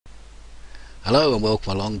Hello and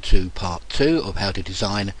welcome along to part 2 of how to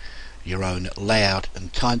design your own layout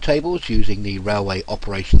and timetables using the Railway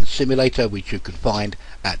Operations Simulator, which you can find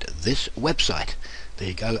at this website. There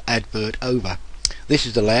you go, advert over. This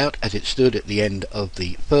is the layout as it stood at the end of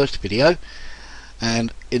the first video,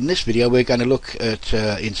 and in this video we're going to look at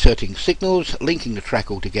inserting signals, linking the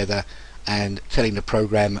track all together and telling the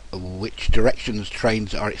program which directions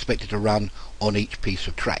trains are expected to run on each piece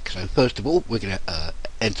of track. So first of all we're going to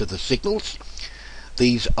enter the signals.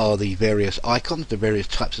 These are the various icons, the various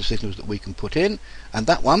types of signals that we can put in, and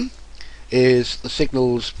that one is the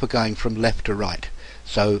signals for going from left to right.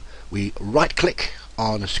 So we right click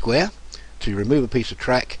on a square to remove a piece of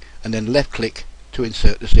track and then left click to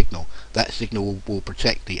insert the signal. That signal will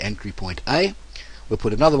protect the entry point A. We'll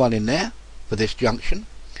put another one in there for this junction.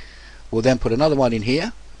 We'll then put another one in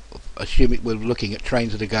here, assuming we're looking at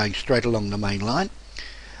trains that are going straight along the main line.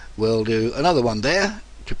 We'll do another one there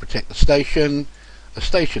to protect the station, a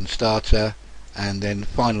station starter, and then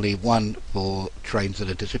finally one for trains that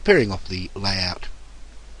are disappearing off the layout.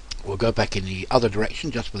 We'll go back in the other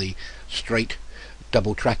direction just for the straight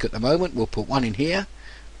double track at the moment. We'll put one in here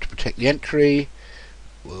to protect the entry.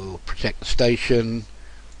 We'll protect the station.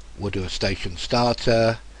 We'll do a station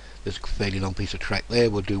starter. There's a fairly long piece of track there.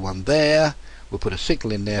 We'll do one there. We'll put a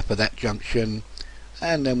signal in there for that junction,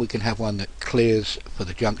 and then we can have one that clears for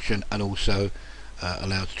the junction and also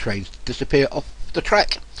allows trains to disappear off the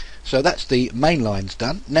track. So that's the main lines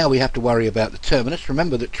done. Now we have to worry about the terminus.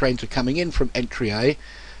 Remember that trains are coming in from entry A,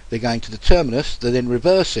 they're going to the terminus, they're then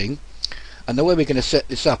reversing, and the way we're going to set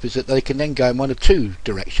this up is that they can then go in one of two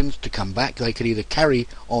directions to come back. They can either carry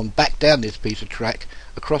on back down this piece of track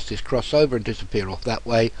across this crossover and disappear off that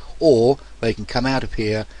way, or they can come out of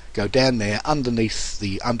here, go down there underneath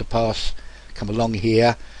the underpass, come along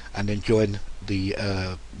here and then join the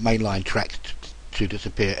mainline track to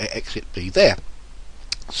disappear at exit B there.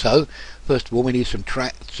 So first of all we need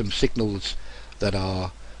some signals that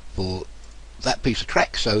are for that piece of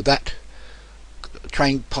track, so that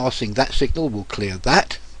train passing that signal will clear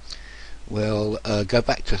that. We'll go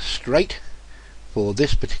back to straight for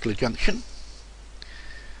this particular junction.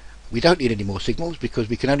 We don't need any more signals because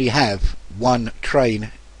we can only have one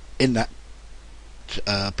train in that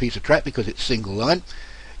piece of track because it's single line.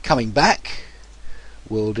 Coming back,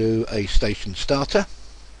 we'll do a station starter.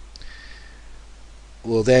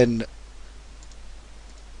 We'll then,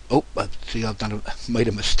 see, I've made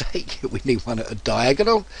a mistake. We need one at a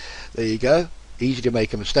diagonal. There you go. Easy to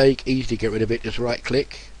make a mistake, easy to get rid of it. Just right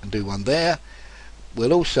click and do one there.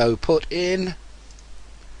 We'll also put in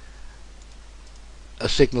a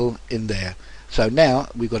signal in there. So now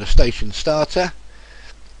we've got a station starter,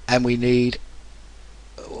 and we need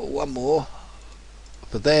one more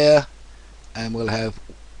for there, and we'll have,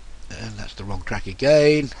 and that's the wrong track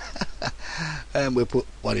again, and we'll put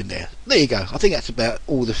one in there. There you go. I think that's about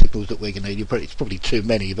all the signals that we're going to need. It's probably too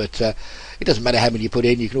many, but it doesn't matter how many you put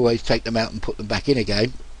in. You can always take them out and put them back in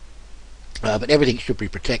again, but everything should be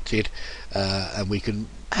protected, and we can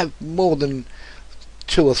have more than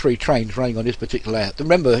 2 or 3 trains running on this particular layout.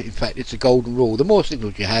 Remember, in fact, it's a golden rule: the more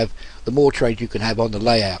signals you have, the more trains you can have on the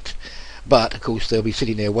layout. But of course they'll be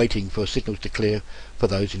sitting there waiting for signals to clear for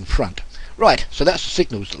those in front. Right, so that's the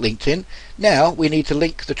signals linked in. Now we need to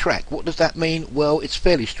link the track. What does that mean? Well, it's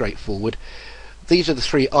fairly straightforward. These are the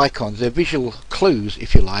 3 icons. They're visual clues,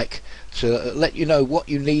 if you like, to let you know what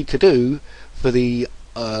you need to do for the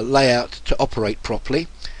layout to operate properly.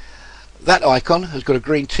 That icon has got a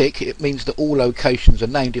green tick. It means that all locations are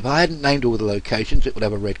named. If I hadn't named all the locations, it would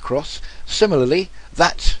have a red cross. Similarly,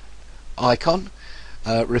 that icon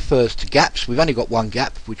refers to gaps. We've only got one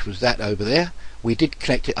gap, which was that over there. We did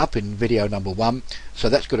connect it up in video number 1, so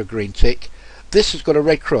that's got a green tick. This has got a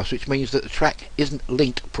red cross, which means that the track isn't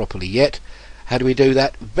linked properly yet. How do we do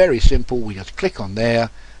that? Very simple. We just click on there,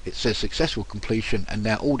 it says successful completion, and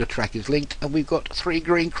now all the track is linked, and we've got 3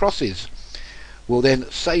 green crosses. We'll then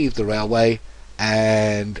save the railway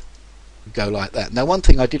and go like that. Now, one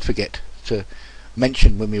thing I did forget to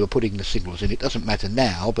mention when we were putting the signals in, it doesn't matter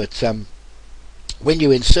now, but when you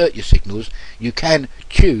insert your signals, you can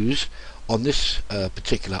choose on this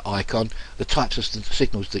particular icon the types of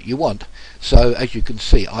signals that you want. So as you can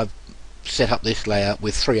see, I've set up this layout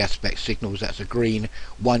with 3 aspect signals. That's a green,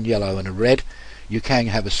 1 yellow and a red. You can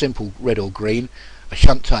have a simple red or green, a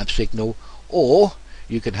shunt type signal, or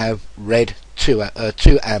you can have red, 2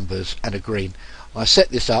 ambers and a green. I set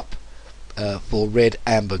this up for red,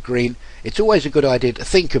 amber, green. It's always a good idea to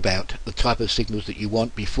think about the type of signals that you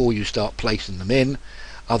want before you start placing them in.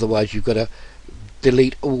 Otherwise you've got to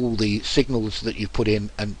delete all the signals that you've put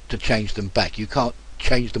in and to change them back. You can't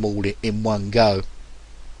change them all in one go.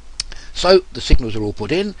 So the signals are all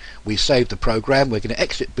put in, we save the program, we're going to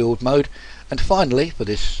exit build mode, and finally for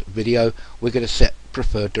this video we're going to set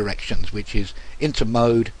preferred directions, which is into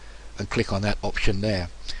mode, and click on that option there.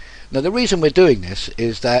 Now the reason we're doing this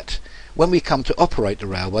is that when we come to operate the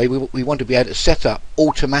railway, we want to be able to set up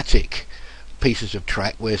automatic pieces of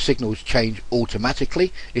track where signals change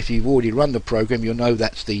automatically. If you've already run the program, you'll know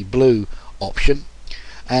that's the blue option,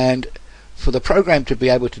 and for the program to be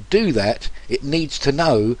able to do that, it needs to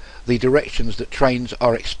know the directions that trains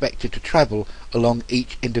are expected to travel along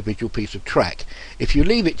each individual piece of track. If you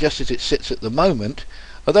leave it just as it sits at the moment,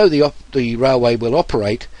 although the railway will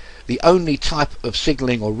operate, the only type of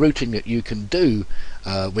signalling or routing that you can do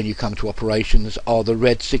when you come to operations are the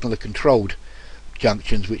red signaller controlled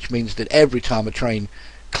junctions, which means that every time a train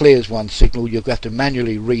clears one signal, you'll have to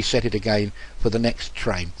manually reset it again for the next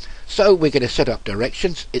train. So we're going to set up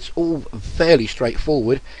directions. It's all fairly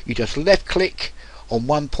straightforward. You just left click on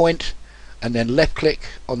one point and then left click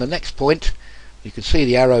on the next point. You can see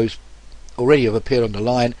the arrows already have appeared on the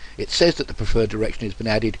line. It says that the preferred direction has been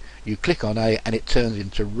added. You click on A and it turns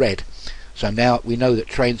into red. So now we know that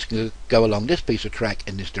trains can go along this piece of track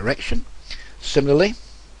in this direction. Similarly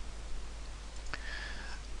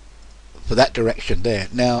for that direction there.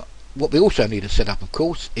 Now what we also need to set up, of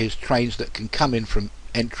course, is trains that can come in from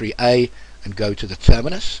entry A and go to the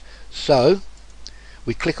terminus. So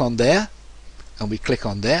we click on there and we click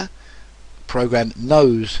on there. The program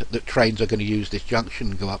knows that trains are going to use this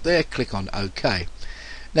junction and go up there. Click on OK.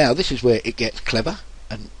 Now this is where it gets clever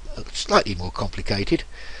and slightly more complicated.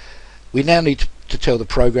 We now need to tell the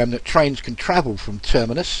program that trains can travel from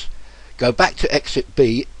terminus, go back to exit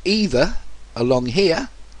B either along here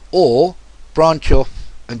or branch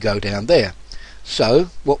off and go down there. So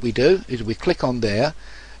what we do is we click on there.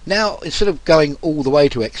 Now instead of going all the way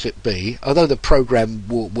to exit B, although the program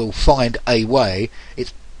will find a way,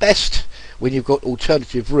 it's best when you've got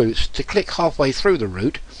alternative routes to click halfway through the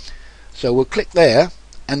route. So we'll click there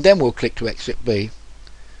and then we'll click to exit B.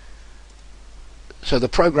 So the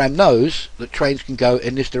program knows that trains can go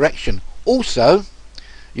in this direction. Also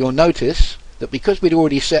you'll notice that because we'd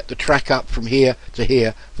already set the track up from here to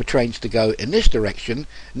here for trains to go in this direction,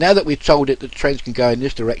 now that we've told it that trains can go in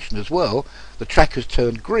this direction as well, the track has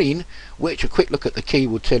turned green, which a quick look at the key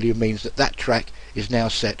will tell you means that that track is now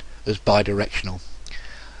set as bidirectional.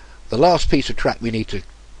 The last piece of track we need to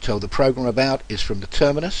tell the program about is from the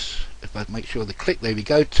terminus. If I make sure the click, there we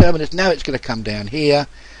go, terminus. Now it's going to come down here.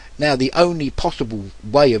 Now the only possible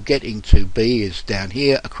way of getting to B is down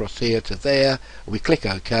here, across here to there. We click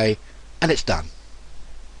OK and it's done.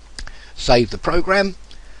 Save the program,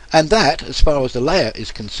 and that, as far as the layout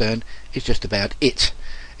is concerned, is just about it.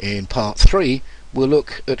 In part 3 we'll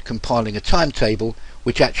look at compiling a timetable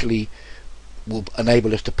which actually will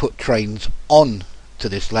enable us to put trains on to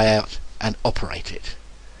this layout and operate it.